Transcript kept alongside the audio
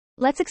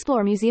Let's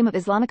explore Museum of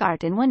Islamic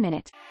Art in 1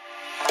 minute.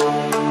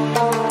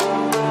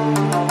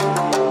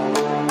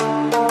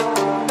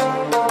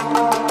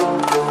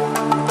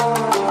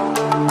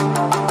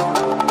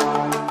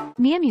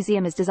 MIA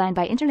Museum is designed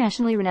by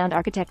internationally renowned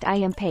architect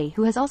Inversée,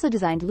 who has also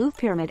designed Louvre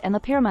Pyramide and the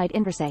Pyramide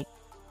Inversée.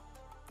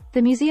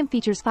 The museum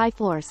features 5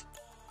 floors.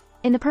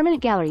 In the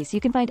permanent galleries you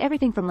can find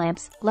everything from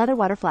lamps, leather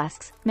water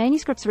flasks,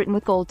 manuscripts written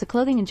with gold to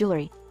clothing and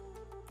jewelry.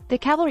 The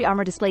cavalry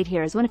armor displayed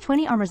here is one of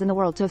 20 armors in the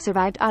world to have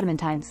survived Ottoman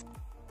times.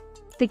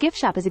 The gift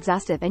shop is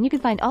exhaustive and you can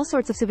find all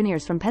sorts of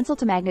souvenirs from pencil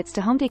to magnets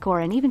to home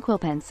decor and even quill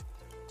pens.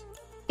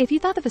 If you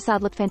thought the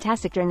facade looked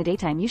fantastic during the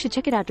daytime, you should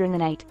check it out during the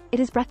night. It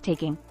is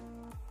breathtaking.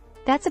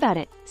 That's about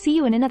it. See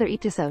you in another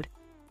episode.